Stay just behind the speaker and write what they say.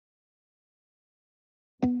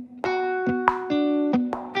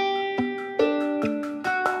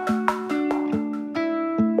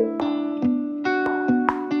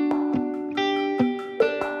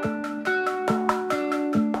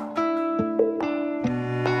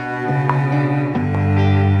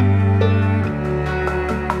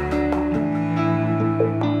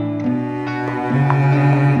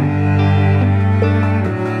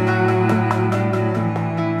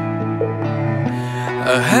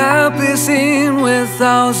happy scene with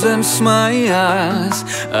thousand smiles,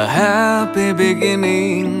 a happy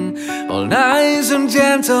beginning. All nice and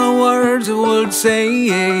gentle words would say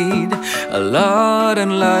it, a lot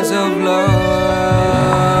and lots of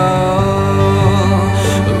love.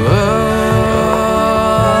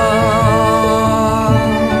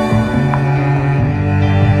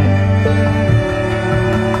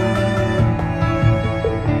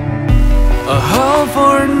 A hope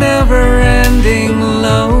for never-ending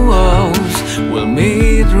lows will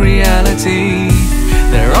meet reality.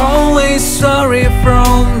 They're always sorry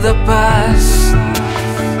from the past.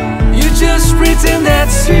 You just pretend that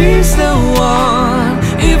she's the one.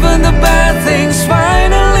 Even the bad things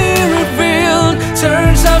finally revealed.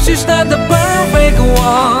 Turns out she's not the perfect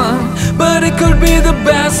one, but it could be the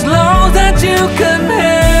best love that you can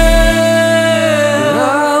have.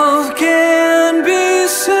 Love can be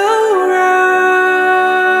so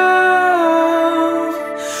rough.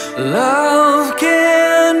 Love